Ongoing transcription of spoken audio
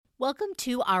Welcome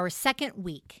to our second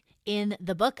week in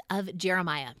the book of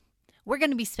Jeremiah. We're going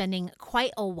to be spending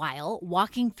quite a while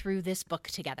walking through this book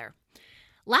together.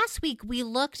 Last week, we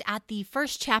looked at the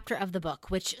first chapter of the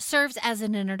book, which serves as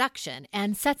an introduction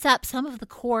and sets up some of the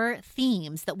core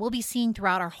themes that we'll be seeing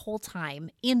throughout our whole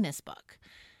time in this book.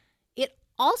 It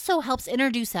also helps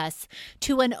introduce us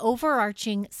to an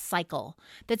overarching cycle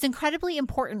that's incredibly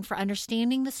important for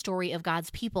understanding the story of God's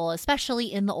people,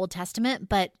 especially in the Old Testament,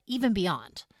 but even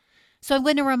beyond. So I'm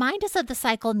going to remind us of the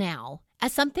cycle now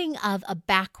as something of a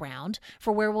background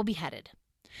for where we'll be headed.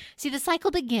 See, the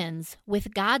cycle begins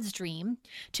with God's dream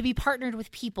to be partnered with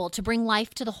people to bring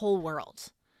life to the whole world.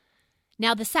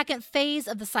 Now, the second phase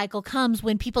of the cycle comes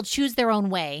when people choose their own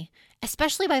way,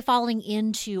 especially by falling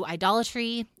into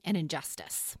idolatry and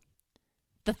injustice.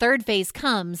 The third phase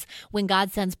comes when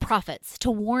God sends prophets to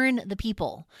warn the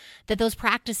people that those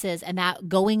practices and that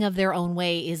going of their own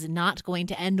way is not going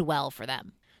to end well for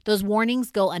them. Those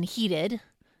warnings go unheeded,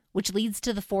 which leads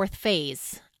to the fourth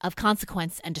phase of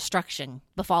consequence and destruction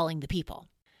befalling the people.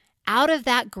 Out of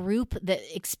that group that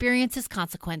experiences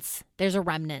consequence, there's a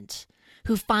remnant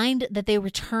who find that they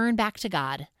return back to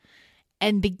God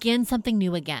and begin something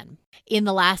new again in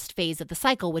the last phase of the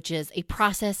cycle, which is a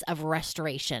process of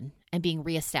restoration and being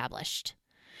reestablished.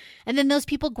 And then those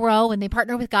people grow and they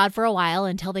partner with God for a while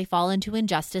until they fall into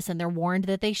injustice and they're warned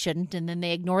that they shouldn't. And then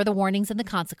they ignore the warnings and the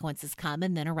consequences come,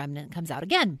 and then a remnant comes out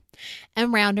again.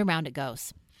 And round it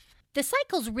goes. The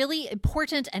cycle's really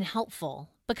important and helpful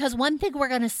because one thing we're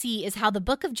going to see is how the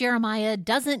book of Jeremiah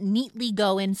doesn't neatly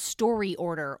go in story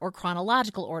order or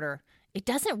chronological order. It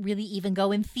doesn't really even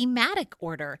go in thematic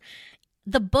order.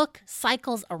 The book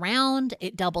cycles around,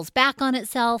 it doubles back on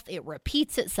itself, it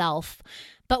repeats itself.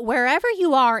 But wherever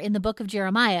you are in the book of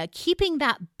Jeremiah, keeping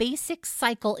that basic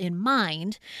cycle in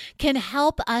mind can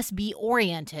help us be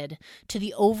oriented to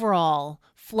the overall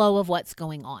flow of what's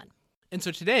going on. And so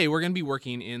today we're going to be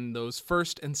working in those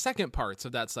first and second parts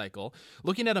of that cycle,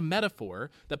 looking at a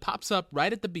metaphor that pops up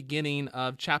right at the beginning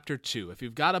of chapter 2. If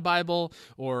you've got a Bible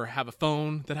or have a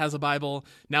phone that has a Bible,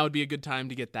 now would be a good time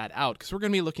to get that out because we're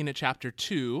going to be looking at chapter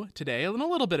 2 today and a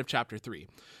little bit of chapter 3.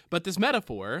 But this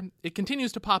metaphor, it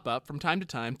continues to pop up from time to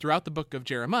time throughout the book of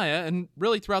Jeremiah and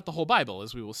really throughout the whole Bible,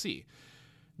 as we will see.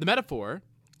 The metaphor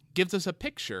gives us a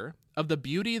picture of the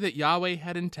beauty that Yahweh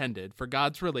had intended for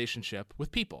God's relationship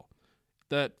with people.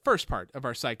 The first part of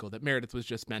our cycle that Meredith was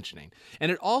just mentioning.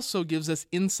 And it also gives us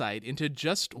insight into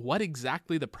just what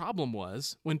exactly the problem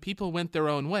was when people went their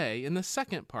own way in the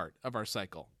second part of our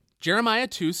cycle. Jeremiah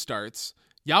 2 starts,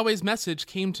 Yahweh's message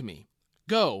came to me.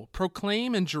 Go,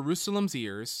 proclaim in Jerusalem's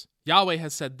ears, Yahweh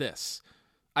has said this,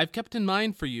 I've kept in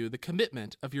mind for you the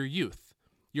commitment of your youth,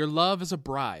 your love as a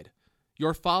bride.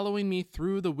 You're following me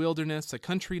through the wilderness, a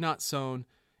country not sown.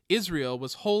 Israel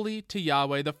was holy to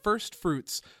Yahweh, the first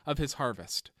fruits of his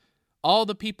harvest. All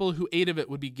the people who ate of it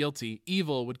would be guilty.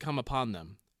 Evil would come upon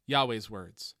them. Yahweh's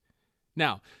words.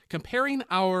 Now, comparing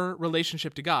our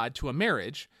relationship to God to a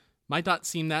marriage might not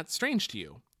seem that strange to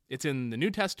you. It's in the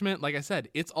New Testament. Like I said,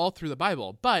 it's all through the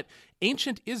Bible. But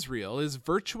ancient Israel is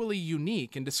virtually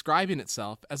unique in describing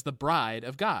itself as the bride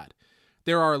of God.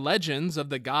 There are legends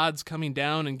of the gods coming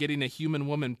down and getting a human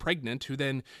woman pregnant who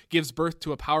then gives birth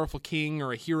to a powerful king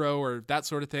or a hero or that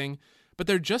sort of thing. But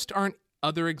there just aren't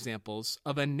other examples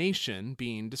of a nation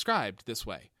being described this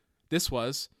way. This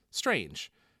was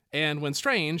strange. And when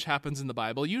strange happens in the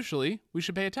Bible, usually we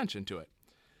should pay attention to it.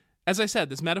 As I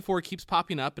said, this metaphor keeps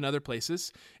popping up in other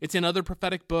places. It's in other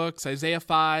prophetic books, Isaiah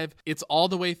 5. It's all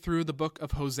the way through the book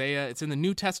of Hosea. It's in the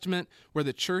New Testament where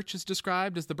the church is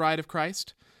described as the bride of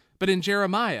Christ. But in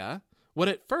Jeremiah, what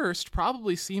at first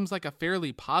probably seems like a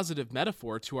fairly positive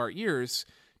metaphor to our ears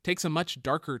takes a much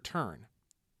darker turn.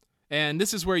 And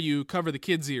this is where you cover the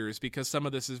kids' ears because some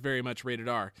of this is very much rated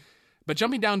R. But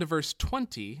jumping down to verse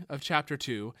 20 of chapter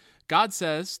 2, God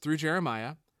says through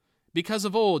Jeremiah, because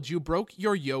of old you broke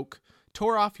your yoke,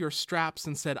 tore off your straps,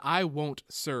 and said, I won't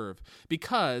serve.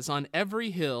 Because on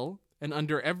every hill and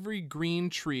under every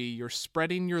green tree you're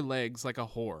spreading your legs like a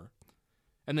whore.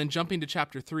 And then jumping to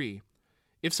chapter 3,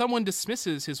 if someone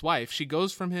dismisses his wife, she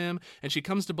goes from him, and she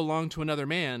comes to belong to another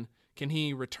man, can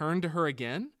he return to her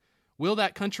again? Will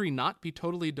that country not be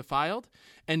totally defiled?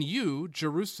 And you,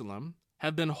 Jerusalem,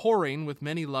 have been whoring with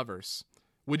many lovers.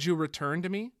 Would you return to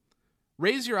me?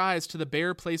 Raise your eyes to the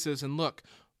bare places and look,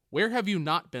 where have you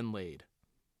not been laid?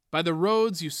 By the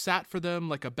roads you sat for them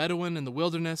like a Bedouin in the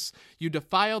wilderness. You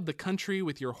defiled the country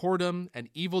with your whoredom and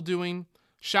evildoing.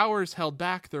 Showers held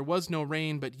back, there was no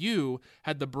rain, but you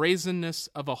had the brazenness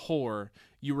of a whore.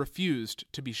 You refused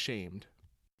to be shamed.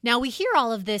 Now, we hear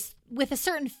all of this with a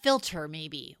certain filter,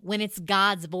 maybe, when it's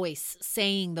God's voice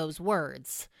saying those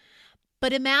words.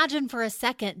 But imagine for a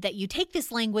second that you take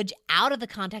this language out of the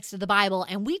context of the Bible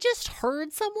and we just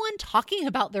heard someone talking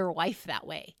about their wife that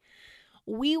way.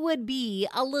 We would be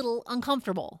a little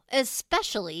uncomfortable,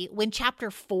 especially when chapter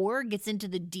 4 gets into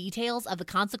the details of the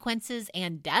consequences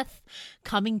and death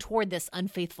coming toward this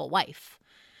unfaithful wife.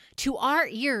 To our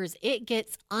ears, it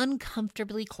gets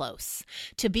uncomfortably close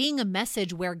to being a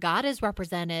message where God is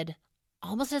represented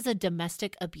almost as a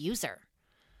domestic abuser.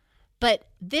 But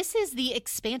this is the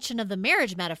expansion of the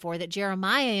marriage metaphor that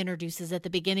Jeremiah introduces at the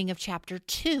beginning of chapter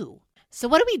 2. So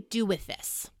what do we do with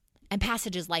this and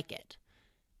passages like it?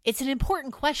 It's an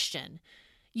important question.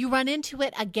 You run into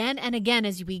it again and again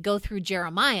as we go through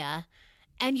Jeremiah,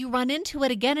 and you run into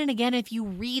it again and again if you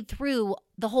read through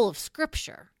the whole of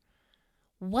Scripture.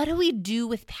 What do we do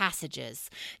with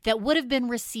passages that would have been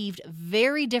received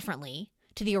very differently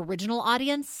to the original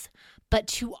audience, but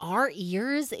to our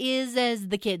ears is, as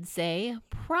the kids say,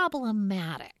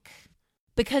 problematic?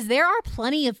 Because there are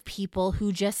plenty of people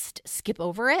who just skip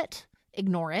over it,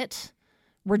 ignore it,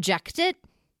 reject it,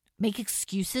 make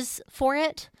excuses for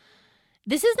it.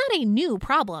 This is not a new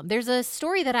problem. There's a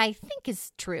story that I think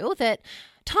is true that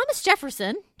Thomas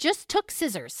Jefferson just took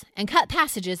scissors and cut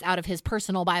passages out of his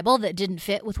personal Bible that didn't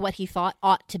fit with what he thought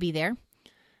ought to be there.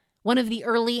 One of the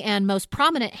early and most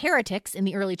prominent heretics in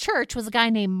the early church was a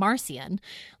guy named Marcion,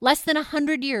 less than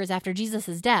 100 years after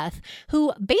Jesus' death,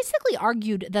 who basically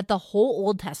argued that the whole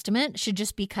Old Testament should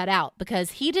just be cut out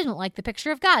because he didn't like the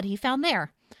picture of God he found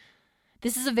there.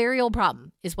 This is a very old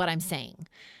problem, is what I'm saying.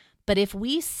 But if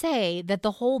we say that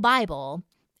the whole Bible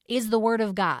is the Word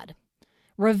of God,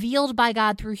 revealed by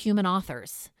God through human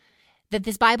authors, that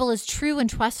this Bible is true and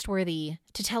trustworthy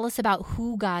to tell us about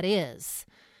who God is,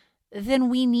 then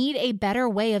we need a better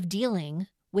way of dealing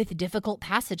with difficult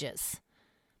passages.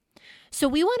 So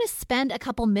we want to spend a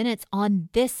couple minutes on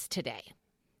this today.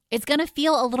 It's going to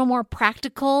feel a little more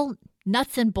practical,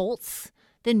 nuts and bolts,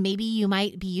 than maybe you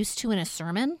might be used to in a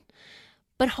sermon.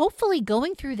 But hopefully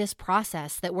going through this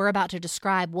process that we're about to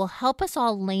describe will help us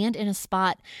all land in a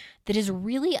spot that is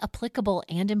really applicable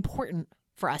and important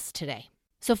for us today.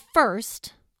 So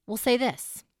first, we'll say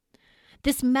this.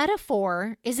 This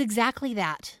metaphor is exactly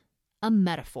that, a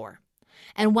metaphor.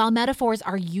 And while metaphors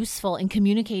are useful in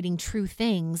communicating true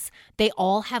things, they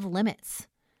all have limits.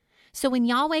 So when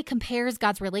Yahweh compares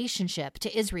God's relationship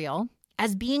to Israel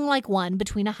as being like one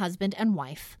between a husband and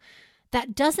wife,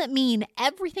 that doesn't mean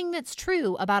everything that's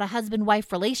true about a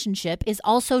husband-wife relationship is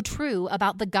also true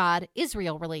about the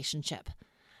God-Israel relationship.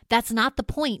 That's not the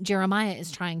point Jeremiah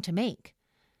is trying to make.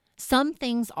 Some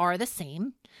things are the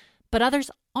same, but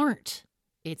others aren't.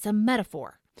 It's a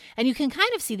metaphor. And you can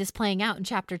kind of see this playing out in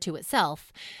chapter 2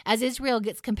 itself, as Israel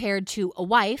gets compared to a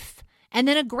wife, and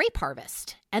then a grape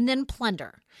harvest, and then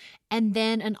plunder, and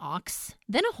then an ox,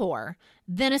 then a whore,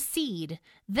 then a seed,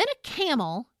 then a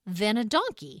camel, then a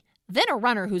donkey, then a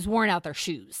runner who's worn out their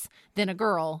shoes, then a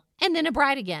girl, and then a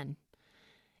bride again.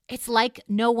 It's like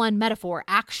no one metaphor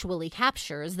actually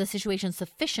captures the situation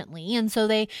sufficiently, and so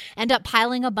they end up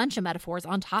piling a bunch of metaphors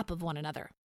on top of one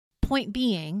another. Point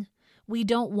being, we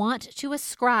don't want to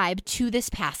ascribe to this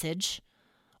passage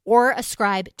or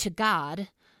ascribe to God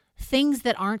things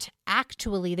that aren't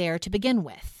actually there to begin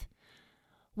with.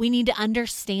 We need to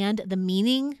understand the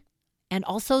meaning and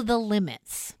also the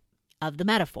limits of the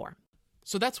metaphor.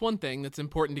 So that's one thing that's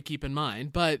important to keep in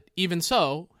mind, but even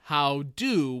so, how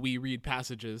do we read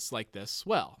passages like this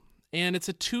well? And it's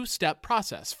a two-step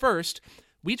process. First,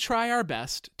 we try our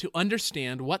best to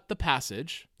understand what the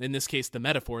passage, in this case the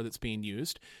metaphor that's being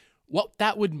used, what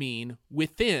that would mean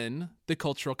within the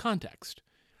cultural context.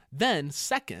 Then,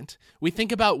 second, we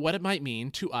think about what it might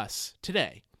mean to us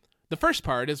today. The first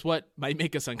part is what might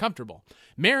make us uncomfortable.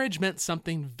 Marriage meant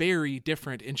something very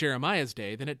different in Jeremiah's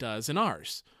day than it does in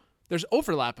ours. There's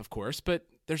overlap, of course, but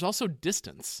there's also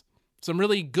distance. Some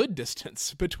really good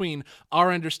distance between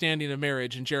our understanding of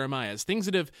marriage and Jeremiah's. Things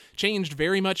that have changed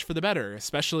very much for the better,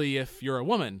 especially if you're a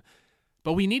woman.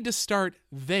 But we need to start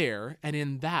there and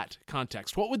in that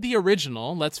context. What would the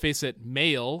original, let's face it,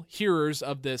 male hearers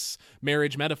of this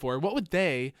marriage metaphor, what would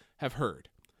they have heard?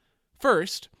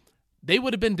 First, they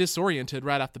would have been disoriented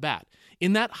right off the bat.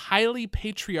 In that highly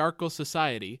patriarchal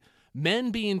society, men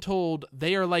being told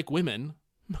they are like women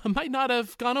might not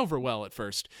have gone over well at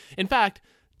first. In fact,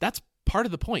 that's part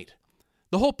of the point.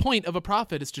 The whole point of a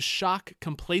prophet is to shock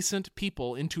complacent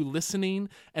people into listening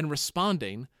and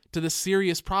responding to the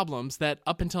serious problems that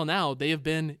up until now they have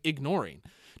been ignoring,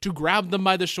 to grab them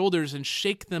by the shoulders and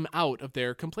shake them out of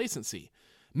their complacency.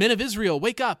 Men of Israel,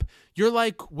 wake up. You're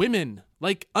like women,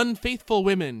 like unfaithful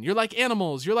women. You're like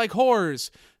animals. You're like whores.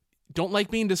 Don't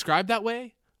like being described that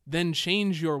way? Then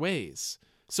change your ways.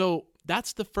 So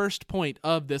that's the first point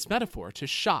of this metaphor, to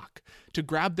shock, to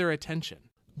grab their attention.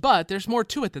 But there's more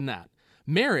to it than that.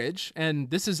 Marriage, and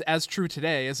this is as true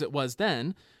today as it was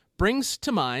then, brings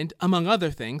to mind, among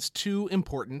other things, two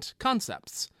important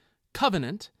concepts: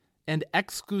 covenant and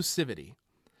exclusivity.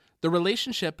 The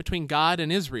relationship between God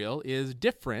and Israel is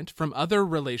different from other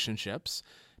relationships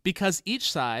because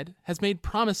each side has made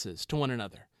promises to one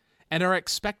another and are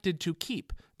expected to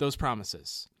keep those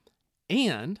promises.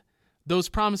 And those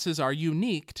promises are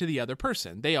unique to the other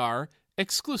person. They are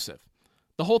exclusive.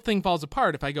 The whole thing falls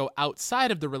apart if I go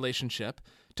outside of the relationship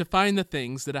to find the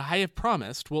things that I have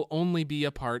promised will only be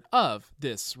a part of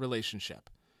this relationship.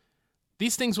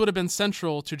 These things would have been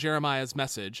central to Jeremiah's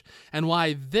message and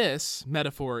why this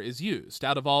metaphor is used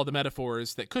out of all the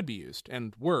metaphors that could be used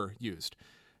and were used.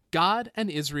 God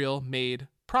and Israel made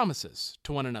promises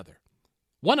to one another,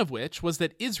 one of which was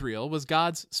that Israel was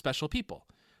God's special people,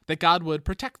 that God would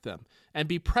protect them and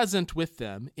be present with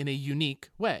them in a unique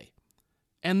way.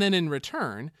 And then in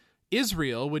return,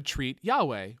 Israel would treat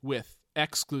Yahweh with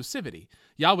exclusivity.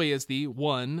 Yahweh is the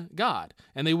one God,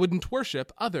 and they wouldn't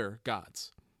worship other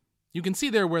gods. You can see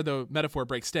there where the metaphor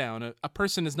breaks down. A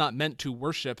person is not meant to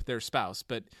worship their spouse,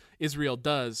 but Israel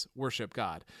does worship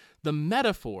God. The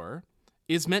metaphor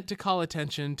is meant to call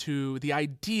attention to the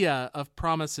idea of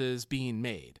promises being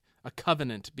made, a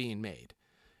covenant being made.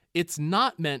 It's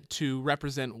not meant to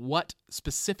represent what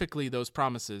specifically those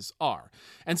promises are.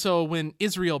 And so when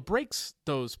Israel breaks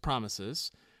those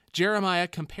promises, Jeremiah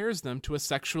compares them to a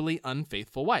sexually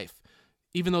unfaithful wife,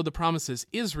 even though the promises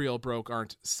Israel broke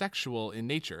aren't sexual in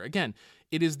nature. Again,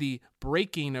 it is the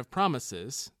breaking of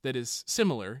promises that is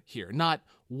similar here, not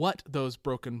what those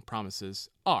broken promises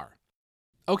are.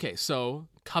 Okay, so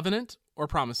covenant or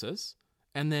promises,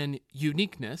 and then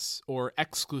uniqueness or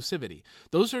exclusivity.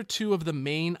 Those are two of the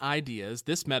main ideas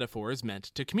this metaphor is meant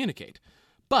to communicate.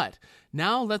 But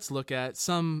now let's look at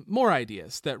some more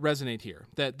ideas that resonate here,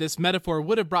 that this metaphor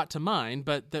would have brought to mind,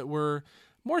 but that were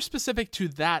more specific to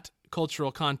that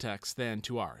cultural context than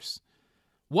to ours.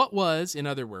 What was, in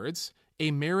other words,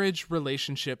 a marriage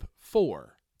relationship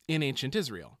for in ancient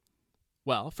Israel?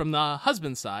 Well, from the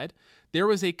husband's side, there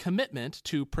was a commitment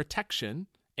to protection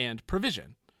and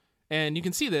provision. And you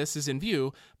can see this is in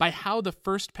view by how the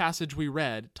first passage we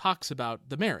read talks about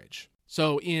the marriage.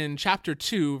 So in chapter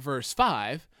 2, verse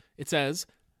 5, it says,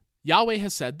 Yahweh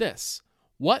has said this,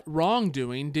 "What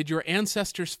wrongdoing did your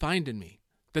ancestors find in me?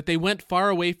 That they went far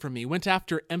away from me, went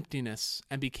after emptiness,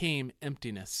 and became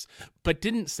emptiness." But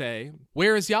didn't say,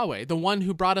 "Where is Yahweh, the one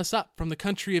who brought us up from the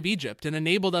country of Egypt and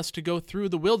enabled us to go through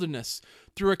the wilderness,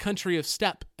 through a country of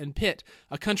steppe and pit,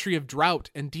 a country of drought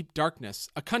and deep darkness,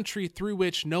 a country through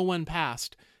which no one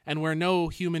passed, and where no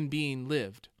human being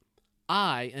lived?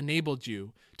 I enabled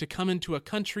you to come into a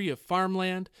country of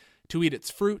farmland, to eat its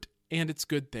fruit and its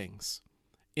good things."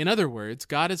 In other words,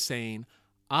 God is saying,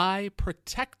 I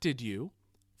protected you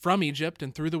from Egypt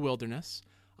and through the wilderness.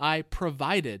 I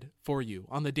provided for you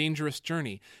on the dangerous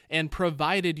journey and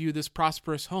provided you this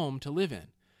prosperous home to live in.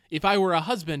 If I were a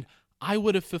husband, I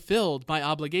would have fulfilled my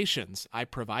obligations. I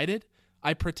provided,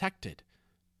 I protected.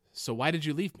 So why did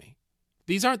you leave me?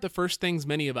 These aren't the first things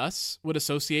many of us would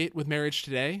associate with marriage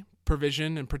today,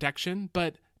 provision and protection,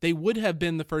 but they would have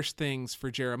been the first things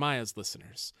for Jeremiah's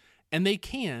listeners. And they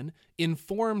can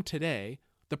inform today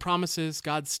the promises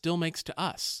God still makes to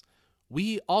us.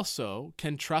 We also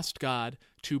can trust God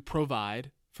to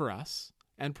provide for us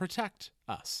and protect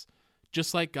us,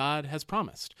 just like God has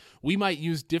promised. We might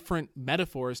use different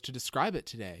metaphors to describe it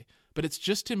today, but it's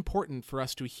just important for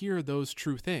us to hear those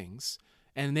true things,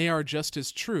 and they are just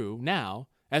as true now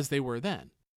as they were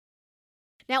then.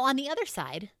 Now, on the other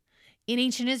side, in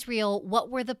ancient Israel, what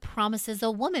were the promises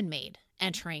a woman made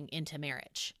entering into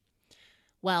marriage?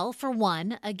 Well, for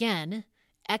one, again,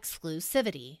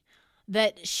 exclusivity,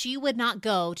 that she would not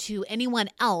go to anyone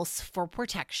else for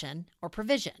protection or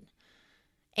provision.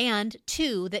 And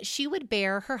two, that she would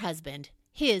bear her husband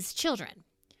his children.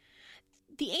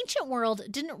 The ancient world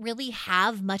didn't really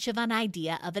have much of an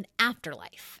idea of an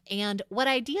afterlife, and what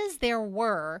ideas there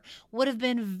were would have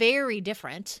been very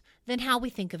different than how we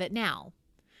think of it now.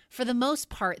 For the most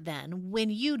part then, when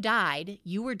you died,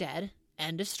 you were dead,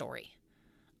 end of story.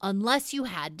 Unless you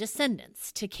had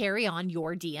descendants to carry on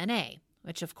your DNA,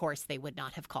 which of course they would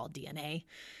not have called DNA.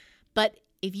 But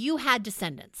if you had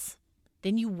descendants,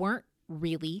 then you weren't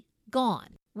really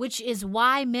gone, which is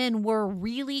why men were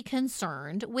really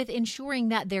concerned with ensuring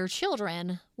that their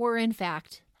children were in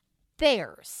fact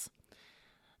theirs.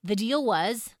 The deal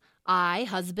was, I,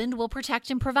 husband, will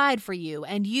protect and provide for you,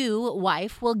 and you,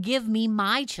 wife, will give me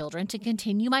my children to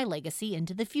continue my legacy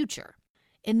into the future.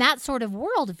 In that sort of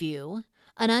worldview,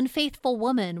 an unfaithful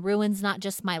woman ruins not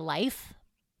just my life,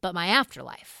 but my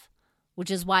afterlife, which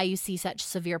is why you see such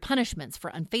severe punishments for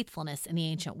unfaithfulness in the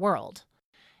ancient world.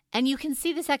 And you can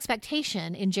see this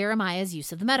expectation in Jeremiah's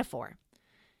use of the metaphor.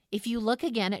 If you look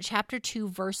again at chapter 2,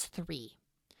 verse 3,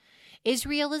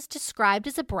 Israel is described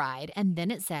as a bride, and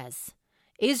then it says,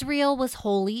 Israel was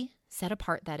holy, set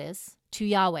apart that is, to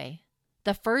Yahweh,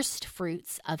 the first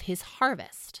fruits of his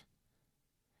harvest.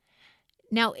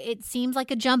 Now, it seems like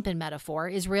a jump in metaphor.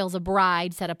 Israel's a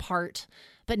bride set apart,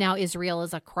 but now Israel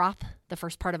is a crop, the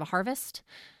first part of a harvest.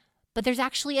 But there's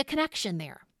actually a connection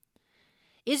there.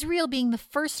 Israel being the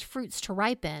first fruits to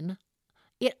ripen,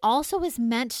 it also is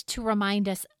meant to remind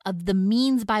us of the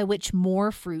means by which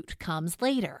more fruit comes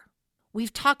later.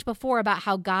 We've talked before about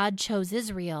how God chose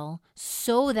Israel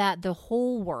so that the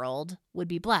whole world would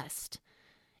be blessed.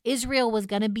 Israel was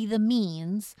going to be the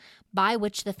means by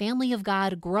which the family of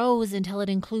God grows until it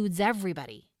includes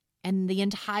everybody, and the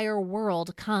entire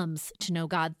world comes to know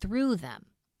God through them,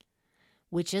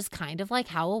 which is kind of like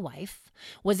how a wife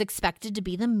was expected to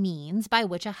be the means by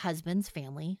which a husband's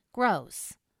family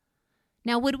grows.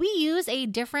 Now, would we use a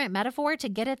different metaphor to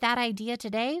get at that idea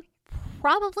today?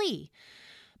 Probably.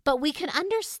 But we can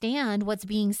understand what's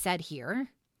being said here.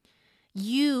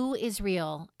 You,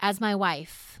 Israel, as my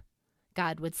wife,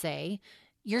 God would say,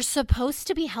 you're supposed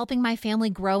to be helping my family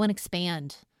grow and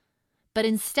expand. But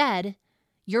instead,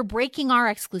 you're breaking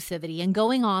our exclusivity and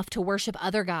going off to worship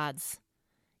other gods.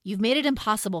 You've made it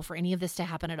impossible for any of this to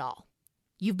happen at all.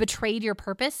 You've betrayed your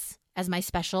purpose as my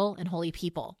special and holy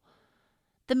people.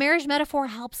 The marriage metaphor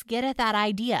helps get at that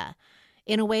idea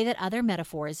in a way that other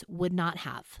metaphors would not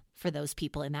have for those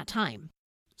people in that time.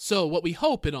 So what we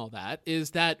hope in all that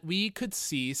is that we could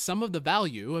see some of the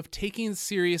value of taking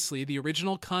seriously the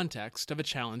original context of a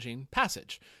challenging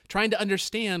passage, trying to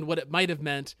understand what it might have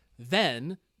meant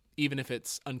then, even if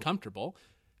it's uncomfortable,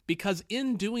 because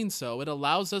in doing so, it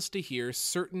allows us to hear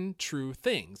certain true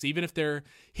things, even if they're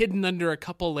hidden under a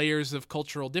couple layers of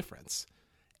cultural difference.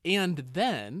 And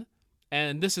then,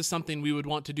 and this is something we would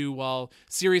want to do while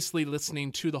seriously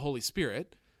listening to the Holy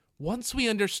Spirit, once we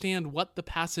understand what the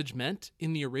passage meant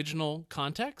in the original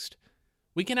context,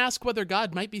 we can ask whether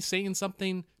God might be saying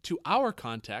something to our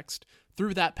context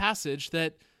through that passage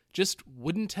that just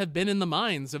wouldn't have been in the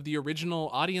minds of the original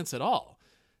audience at all.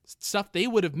 Stuff they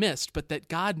would have missed, but that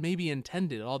God maybe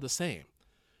intended all the same.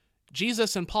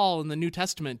 Jesus and Paul in the New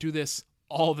Testament do this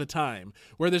all the time,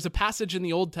 where there's a passage in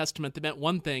the Old Testament that meant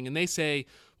one thing, and they say,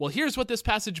 well, here's what this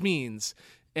passage means.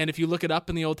 And if you look it up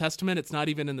in the Old Testament, it's not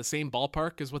even in the same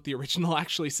ballpark as what the original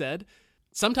actually said.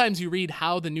 Sometimes you read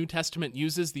how the New Testament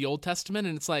uses the Old Testament,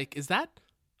 and it's like, is that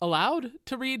allowed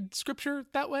to read Scripture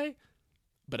that way?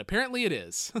 But apparently it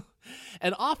is.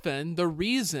 And often the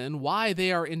reason why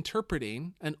they are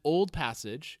interpreting an old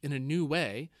passage in a new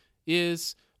way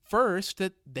is, first,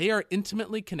 that they are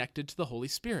intimately connected to the Holy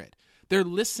Spirit. They're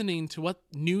listening to what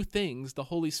new things the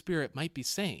Holy Spirit might be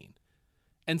saying.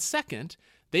 And second,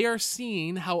 they are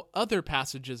seeing how other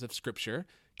passages of Scripture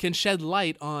can shed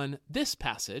light on this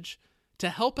passage to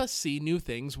help us see new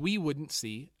things we wouldn't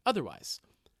see otherwise.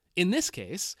 In this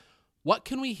case, what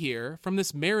can we hear from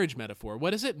this marriage metaphor?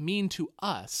 What does it mean to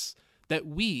us that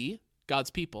we, God's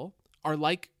people, are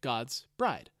like God's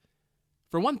bride?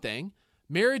 For one thing,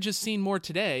 marriage is seen more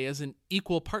today as an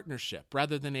equal partnership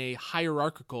rather than a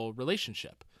hierarchical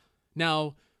relationship.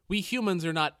 Now, we humans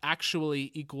are not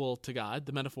actually equal to God.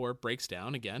 The metaphor breaks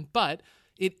down again, but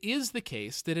it is the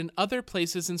case that in other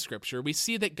places in Scripture, we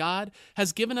see that God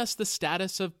has given us the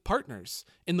status of partners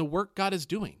in the work God is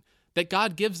doing, that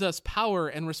God gives us power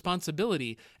and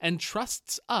responsibility and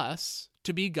trusts us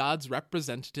to be God's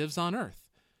representatives on earth.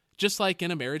 Just like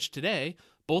in a marriage today,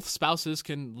 both spouses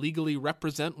can legally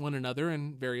represent one another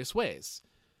in various ways.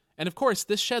 And of course,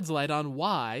 this sheds light on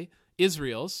why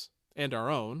Israel's, and our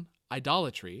own,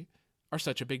 idolatry are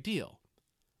such a big deal.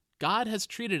 God has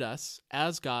treated us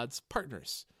as God's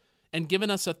partners and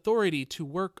given us authority to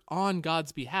work on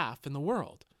God's behalf in the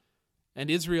world. And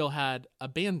Israel had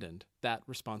abandoned that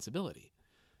responsibility.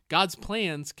 God's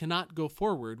plans cannot go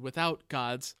forward without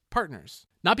God's partners.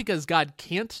 Not because God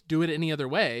can't do it any other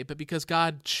way, but because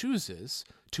God chooses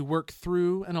to work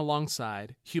through and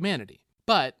alongside humanity.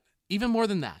 But even more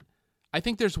than that, I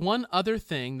think there's one other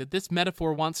thing that this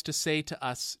metaphor wants to say to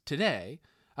us today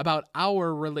about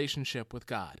our relationship with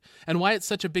God and why it's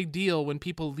such a big deal when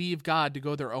people leave God to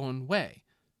go their own way.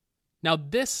 Now,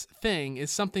 this thing is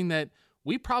something that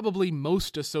we probably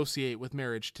most associate with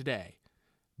marriage today.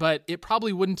 but it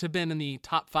probably wouldn't have been in the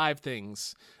top 5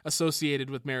 things associated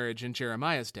with marriage in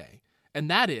Jeremiah's day. And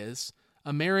that is,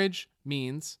 a marriage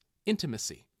means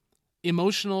intimacy,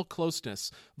 emotional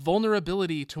closeness,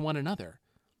 vulnerability to one another.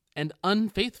 And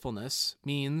unfaithfulness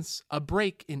means a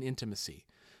break in intimacy,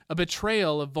 a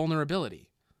betrayal of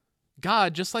vulnerability.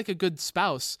 God, just like a good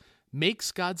spouse,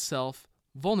 makes God's self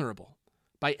vulnerable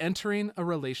by entering a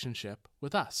relationship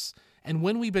with us. And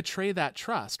when we betray that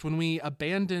trust, when we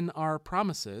abandon our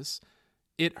promises,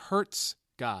 it hurts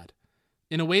God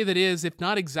in a way that is, if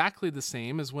not exactly the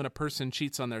same as when a person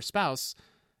cheats on their spouse,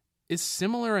 is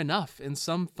similar enough in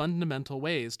some fundamental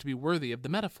ways to be worthy of the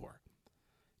metaphor.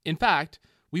 In fact,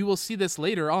 we will see this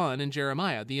later on in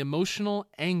Jeremiah, the emotional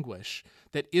anguish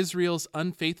that Israel's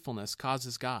unfaithfulness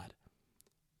causes God.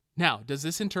 Now, does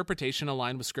this interpretation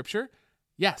align with Scripture?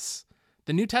 Yes.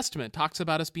 The New Testament talks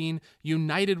about us being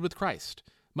united with Christ,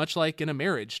 much like in a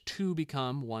marriage, two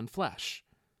become one flesh.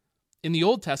 In the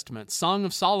Old Testament, Song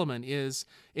of Solomon is,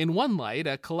 in one light,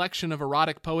 a collection of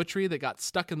erotic poetry that got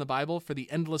stuck in the Bible for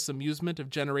the endless amusement of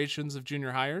generations of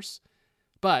junior hires.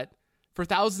 But for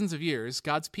thousands of years,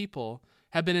 God's people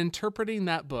have been interpreting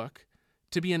that book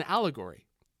to be an allegory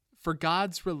for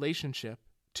God's relationship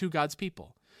to God's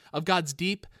people, of God's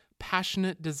deep,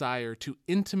 passionate desire to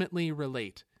intimately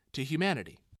relate to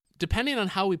humanity. Depending on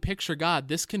how we picture God,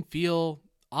 this can feel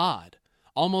odd,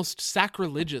 almost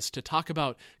sacrilegious to talk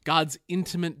about God's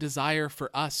intimate desire for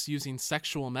us using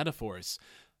sexual metaphors,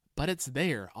 but it's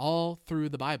there all through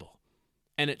the Bible.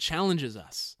 And it challenges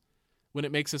us when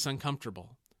it makes us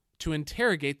uncomfortable to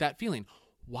interrogate that feeling.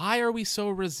 Why are we so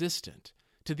resistant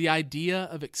to the idea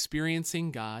of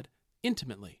experiencing God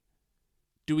intimately?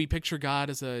 Do we picture God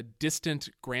as a distant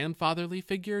grandfatherly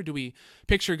figure? Do we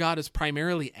picture God as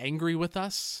primarily angry with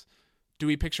us? Do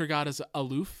we picture God as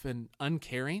aloof and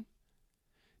uncaring?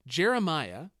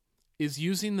 Jeremiah is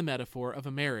using the metaphor of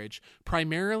a marriage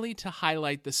primarily to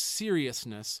highlight the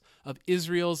seriousness of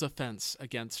Israel's offense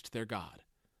against their God.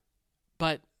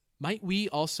 But might we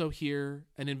also hear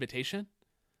an invitation?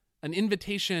 An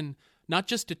invitation not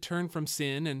just to turn from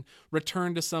sin and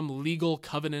return to some legal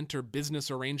covenant or business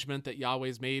arrangement that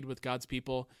Yahweh's made with God's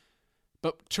people,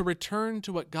 but to return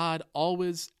to what God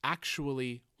always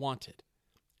actually wanted: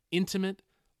 intimate,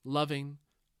 loving,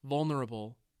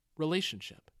 vulnerable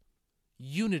relationship.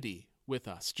 Unity with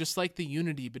us, just like the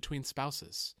unity between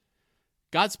spouses.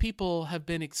 God's people have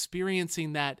been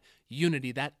experiencing that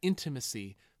unity, that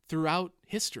intimacy throughout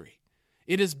history.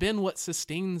 It has been what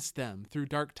sustains them through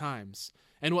dark times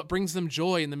and what brings them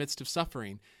joy in the midst of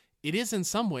suffering. It is in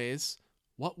some ways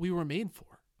what we were made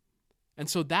for. And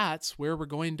so that's where we're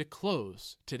going to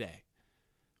close today.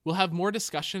 We'll have more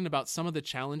discussion about some of the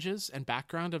challenges and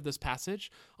background of this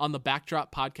passage on the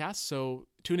Backdrop podcast, so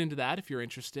tune into that if you're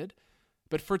interested.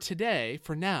 But for today,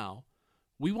 for now,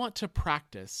 we want to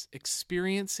practice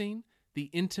experiencing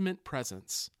the intimate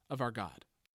presence of our God.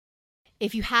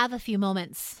 If you have a few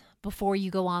moments before you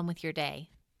go on with your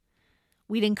day,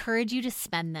 we'd encourage you to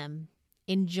spend them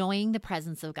enjoying the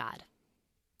presence of God.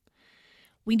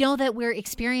 We know that we're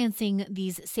experiencing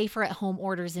these safer at home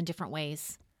orders in different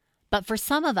ways. But for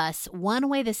some of us, one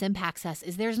way this impacts us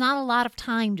is there's not a lot of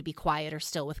time to be quiet or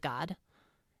still with God.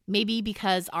 Maybe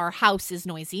because our house is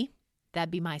noisy.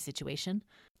 That'd be my situation.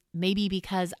 Maybe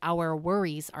because our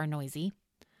worries are noisy.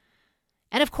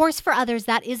 And of course, for others,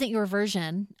 that isn't your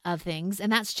version of things,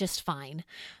 and that's just fine.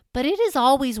 But it is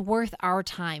always worth our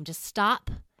time to stop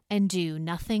and do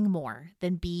nothing more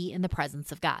than be in the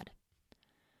presence of God.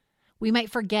 We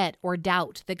might forget or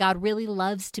doubt that God really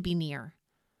loves to be near.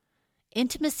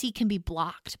 Intimacy can be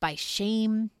blocked by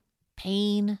shame,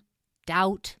 pain,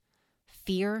 doubt,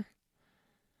 fear.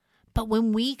 But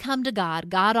when we come to God,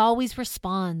 God always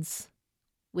responds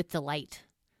with delight.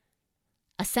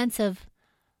 A sense of,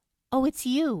 oh, it's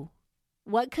you.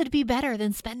 What could be better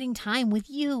than spending time with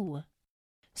you?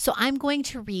 So I'm going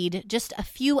to read just a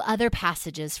few other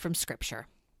passages from Scripture,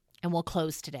 and we'll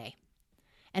close today.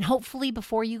 And hopefully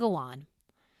before you go on,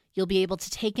 you'll be able to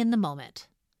take in the moment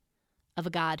of a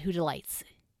God who delights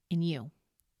in you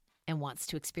and wants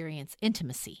to experience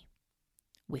intimacy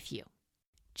with you.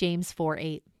 James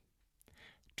 4:8.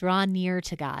 Draw near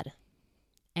to God,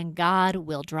 and God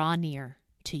will draw near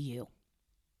to you.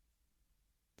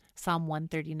 Psalm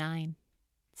 139,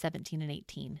 17 and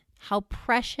 18. How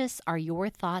precious are your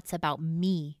thoughts about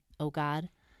me, O God.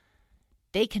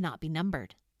 They cannot be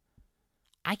numbered.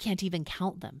 I can't even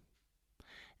count them.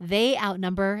 They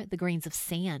outnumber the grains of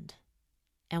sand.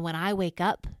 And when I wake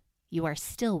up, you are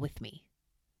still with me.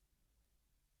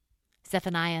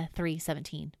 Zephaniah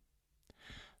 3:17.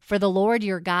 For the Lord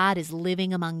your God is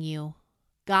living among you.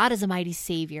 God is a mighty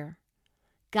Savior.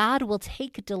 God will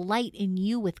take delight in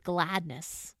you with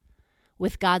gladness.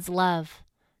 With God's love,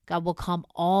 God will calm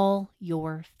all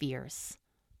your fears.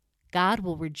 God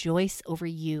will rejoice over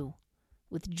you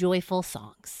with joyful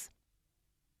songs.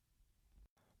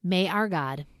 May our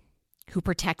God, who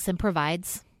protects and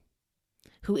provides,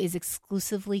 who is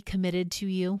exclusively committed to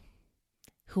you,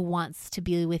 who wants to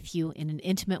be with you in an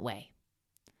intimate way,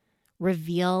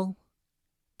 reveal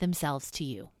themselves to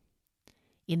you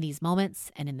in these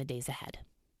moments and in the days ahead.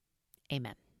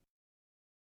 Amen.